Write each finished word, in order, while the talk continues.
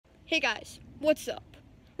Hey guys, what's up?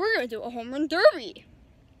 We're gonna do a home run derby.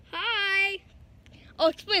 Hi! I'll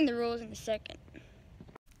explain the rules in a second.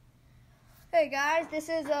 Hey guys, this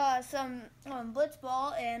is some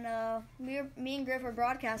Blitzball, and me and Griff are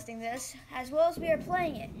broadcasting this, as well as we are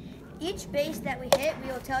playing it. Each base that we hit, we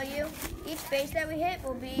will tell you, each base that we hit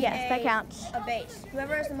will be that counts. A base.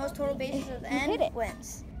 Whoever has the most total bases at the end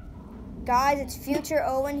wins. Guys, it's future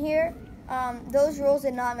Owen here. Those rules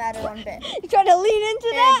did not matter one bit. You trying to lean into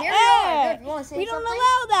that? Here we are. Good. You want to say we something? don't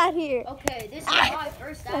allow that here. Okay, this is my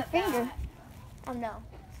first at finger. Oh no,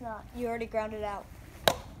 it's not. You already grounded out.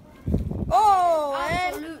 Oh,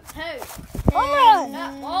 and Absolute tape. Home run!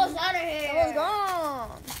 That ball's out of it here. was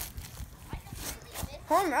gone.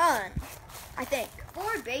 Home run, I think.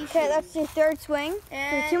 4 bases. Okay, that's your third swing.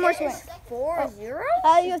 And two more it is swings. 4-0? You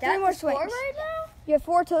have Is that 3 more the score swings. right now? You have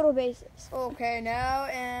 4 total bases. Okay, now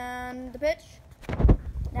and the pitch.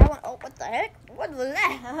 That one. Oh, what the heck? What was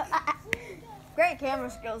that? Great camera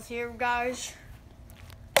skills here, guys.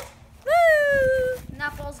 Woo! And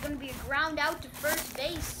that ball's going to be a ground out to first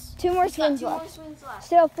base. 2 more He's got swings 2 more left. swings left.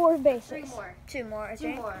 Still have 4 bases. 3 more. 2 more, I 2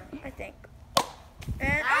 think. more. I think.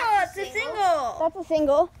 And That's it's a a single. That's a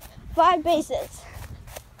single. 5 bases.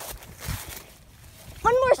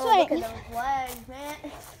 1 more Oh, look swing. at those legs,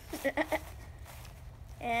 man.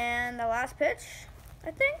 And the last pitch,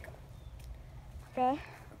 I think. Okay.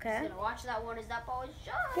 Okay. He's going to watch that one as that ball is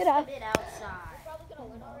just Good a eye. bit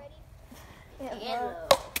outside. Yellow.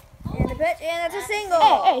 And the pitch, and that's a single.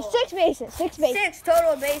 Hey, 6 bases. 6 bases. 6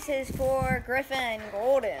 total bases for Griffin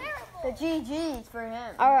Golden. The GG's for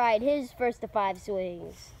him. All right, his first to 5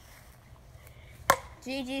 swings.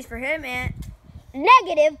 GG's for him, and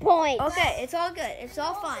Negative points. okay, it's all good. It's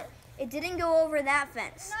all fine. It didn't go over that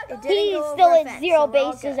fence. It didn't He's go still over a at fence, 0 so we're all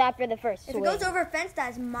bases good. after the first If swing. it goes over a fence,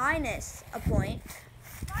 that's minus a point.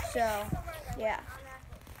 So, yeah.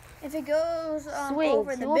 If it goes Swing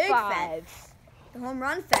over the to big 5. fence, the home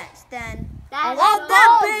run fence, then That's oh, a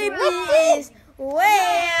that home baby is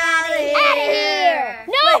way out of here. Outta here.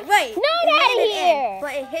 No, wait, not it outta made it in, here.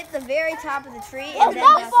 But it hit the very top of the tree, Oh, and then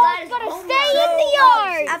that the ball's gonna stay in the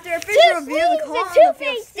yard. after official 2 review, the swings call and on 2 the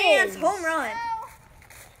field stands bases. home run.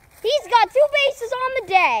 He's got 2 bases on the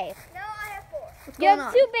day. What's You going have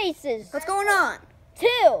on? 2 bases. What's going on?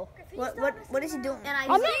 2. What is he doing? And I I'm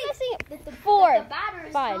not think messing up. that the 4. the batter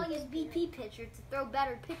is Fine. telling his BP pitcher to throw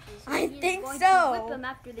better pitches. So I he's think going so. to whip him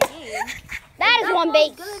after the game. That is 1 ball's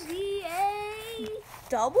base. gonna be a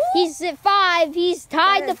Double? He's at 5. He's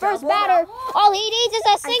tied That the is first double? batter. All he needs is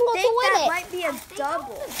a single I to think win that it. might be a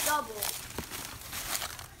double. double.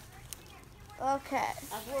 Okay.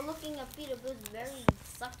 As we're looking at feet of those very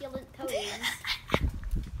succulent toes.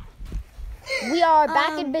 We are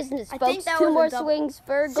back in business, I think folks. that 2 was a more double. swings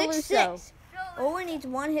for 6-6. Galuso. Owen needs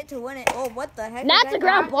 1 hit to win it. Oh, what the heck? That's is a that?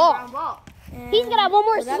 ground That's ball. ground ball. He's gonna have 1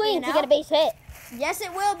 more Will that be swing an to get a out? base hit. Yes,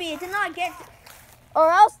 it will be. It did not get.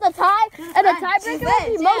 Or else the tie and the That's tiebreaker two will be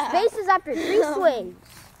bets, most yeah. bases after 3 swings.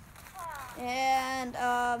 And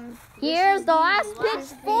Here's the last pitch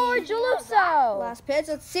for Galuso. last pitch.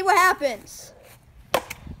 Let's see what happens.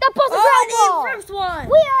 That ball's a Oh, ground and he ball. rips one.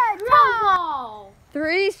 We are tied. Ball.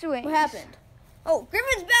 3 swings. What happened? Oh,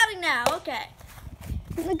 Griffin's batting now. Okay.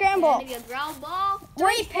 The ground ball. Gonna be a ground ball.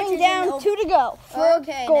 3 Swing pitches down, in the 2 to go. For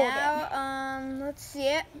Okay, Golden. now let's see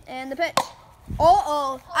it and the pitch.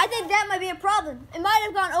 Oh, I think that might be a problem. It might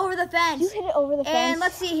have gone over the fence. You hit it over the fence. And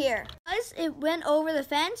let's see here. Because it went over the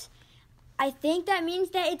fence, I think that means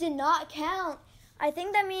that it did not count. I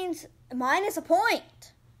think that means minus a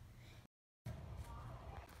point.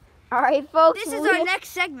 All right, folks. This is our next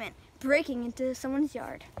segment, breaking into someone's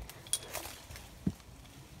yard.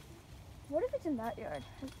 What if it's in that yard?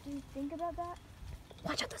 Do you think about that?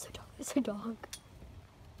 Watch out, there's a dog. There's a dog.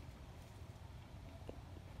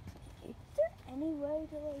 Is there any way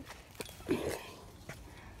to like?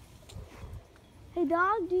 Hey,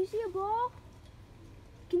 dog. Do you see a ball?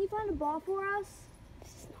 Can you find a ball for us?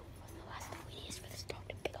 This is not the last time we need is for this dog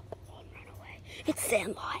to pick up the ball and run away. It's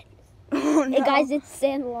Sandlot. Oh no. Hey guys, it's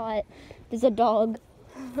Sandlot. There's a dog.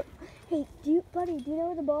 Hey, buddy? Do you know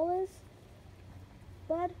where the ball is?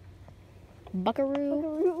 Bud, Buckaroo.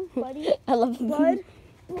 Buckaroo, buddy, I love him. Bud,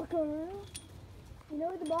 Buckaroo. You know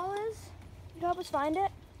where the ball is? You help us find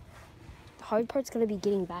it? The hard part's gonna be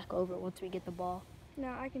getting back over once we get the ball. No,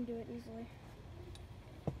 I can do it easily.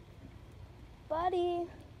 Buddy,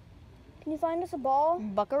 can you find us a ball?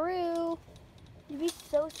 Buckaroo. You'd be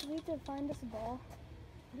so sweet to find us a ball.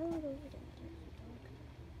 I don't know what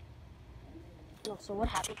No, so what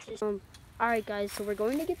happens is, alright guys, so we're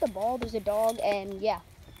going to get the ball. There's a dog, and yeah.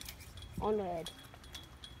 On ahead.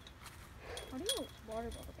 What are your water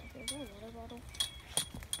bottle back there? Is there a water bottle?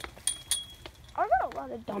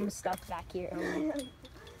 lot of dumb stuff back here.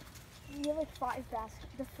 You have like 5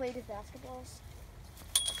 deflated basketballs.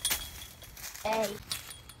 Hey.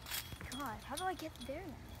 God, how do I get there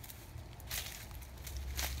now?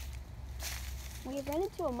 We have run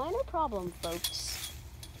into a minor problem, folks.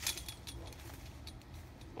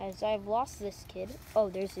 As I've lost this kid. Oh,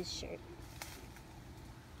 there's his shirt.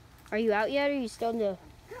 Are you out yet, or are you still in the...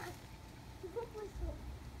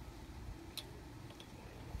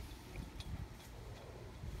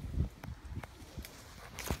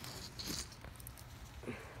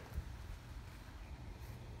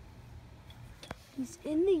 He's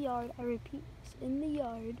in the yard. I repeat, he's in the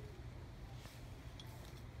yard.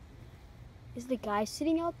 Is the guy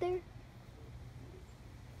sitting out there?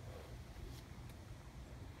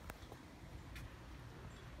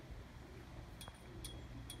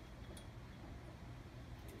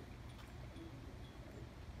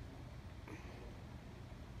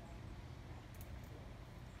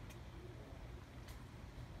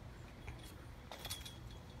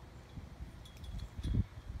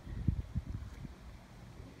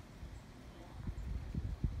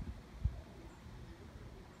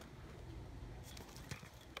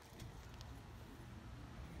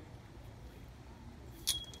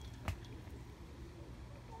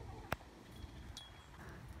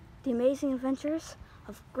 The Amazing Adventures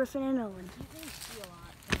of Griffin and Owen.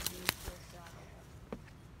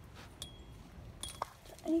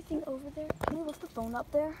 Anything over there? Can we lift the phone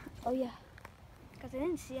up there? Oh, yeah. Because I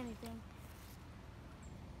didn't see anything.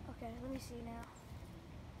 Okay, let me see now.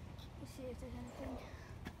 Let's see if there's anything.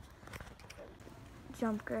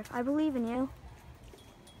 Jump, Griff. I believe in you.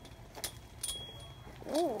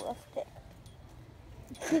 Ooh, that's thick.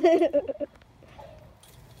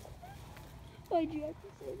 Why'd you have to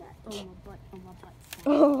say that? Oh, my butt. Oh, my butt.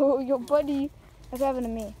 Oh, your buddy. That's happened to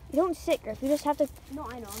me. You don't sit, Griff. You just have to No,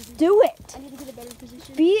 I know. I'm just, do it. I need to get a better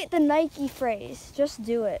position. Beat the Nike phrase. Just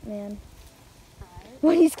do it, man. Alright.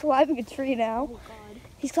 When he's climbing a tree now. Oh, God.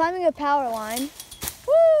 He's climbing a power line.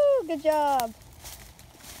 Woo! Good job.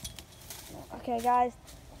 Okay, guys.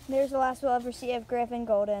 There's the last we'll ever see of Griffin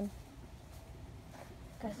Golden.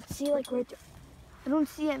 Guys, let's see like right there. I don't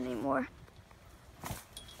see him anymore.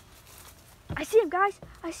 I see him, guys.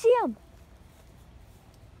 I see him.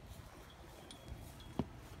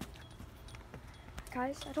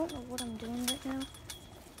 Guys, I don't know what I'm doing right now.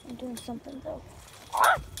 I'm doing something though.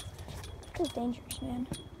 Ah! This is dangerous, man.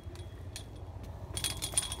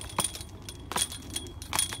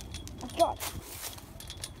 Oh God.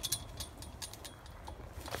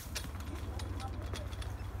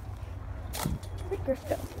 Where'd Griff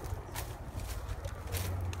go?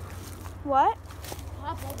 What?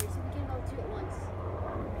 Hop over so we can go 2 at once.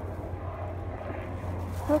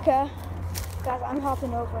 Okay. Guys, I'm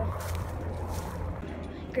hopping over.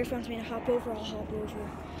 Griff wants me to hop over, I'll hop over.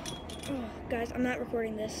 Oh, guys, I'm not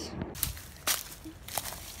recording this.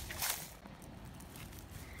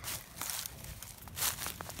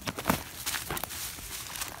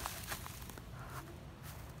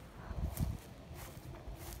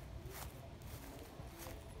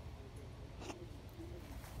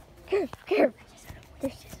 Griff, Griff.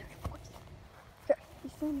 Griff,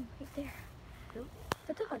 he's filming right there. Who?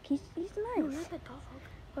 The dog, he's nice. No, not the dog.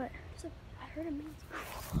 What? I heard him.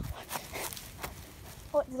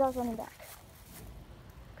 Oh, the dog's running back.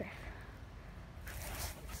 Griff.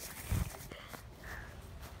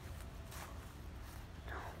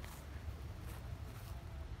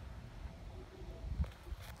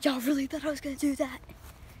 Y'all really thought I was gonna do that?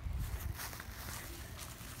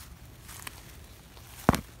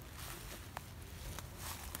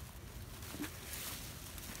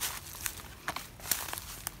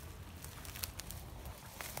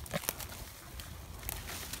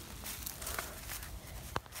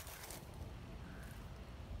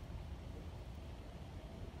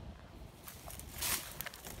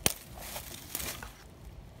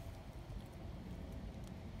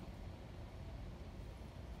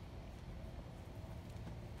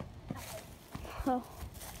 Oh,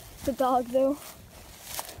 the dog though.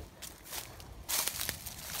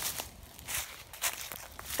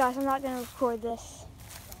 Guys, I'm not gonna record this.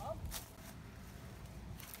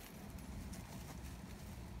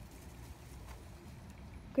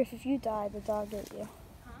 Griff, if you die, the dog ate you.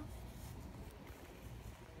 Huh?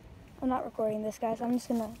 I'm not recording this, guys. I'm just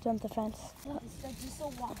gonna jump the fence. That's just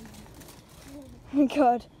so wobbly. Oh my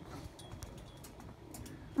God.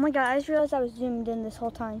 Oh my God, I just realized I was zoomed in this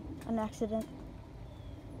whole time. An accident.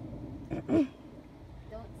 Don't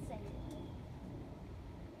say it.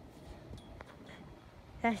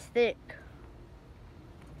 That's thick.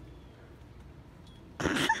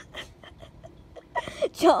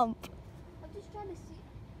 Jump. I'm just trying to see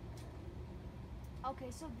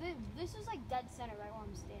Okay, so this is like dead center, right where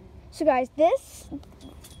I'm standing. So guys,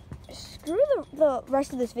 screw the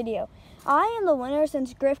rest of this video. I am the winner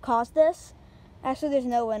since Griff caused this. Actually, there's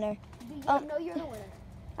no winner. No, you're the winner.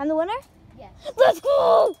 I'm the winner? Yes. Let's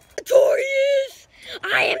go! Victorious!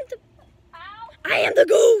 I am the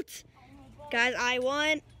GOAT! Guys, I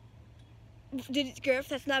won. Dude, Griff,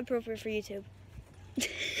 that's not appropriate for YouTube.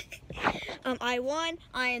 I won.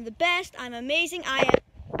 I am the best. I'm amazing. I am...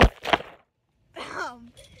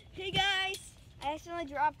 Hey guys, I accidentally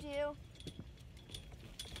dropped you.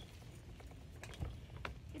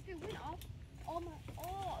 If it went off,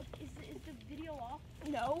 is the video off?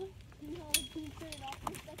 No. No, can you turn it off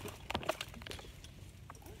for a second?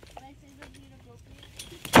 Can I say something inappropriate?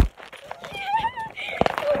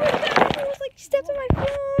 Oh my god, I was like stepped on my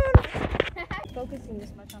phone. Focusing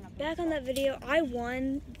this much on a Back on that video, I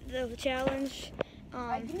won the challenge.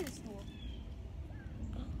 Alright, give me the stool.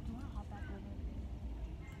 Do you want to hop back over?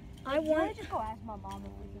 I Do you won. want to just go ask my mom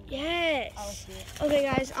if we can? Yes. Oh, let's do it. Okay,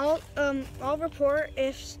 guys, I'll report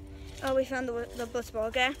if we found the Blitzball.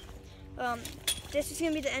 Okay. This is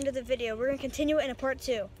gonna be the end of the video. We're gonna continue it in a part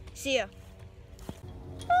 2. See ya.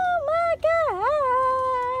 Oh my god.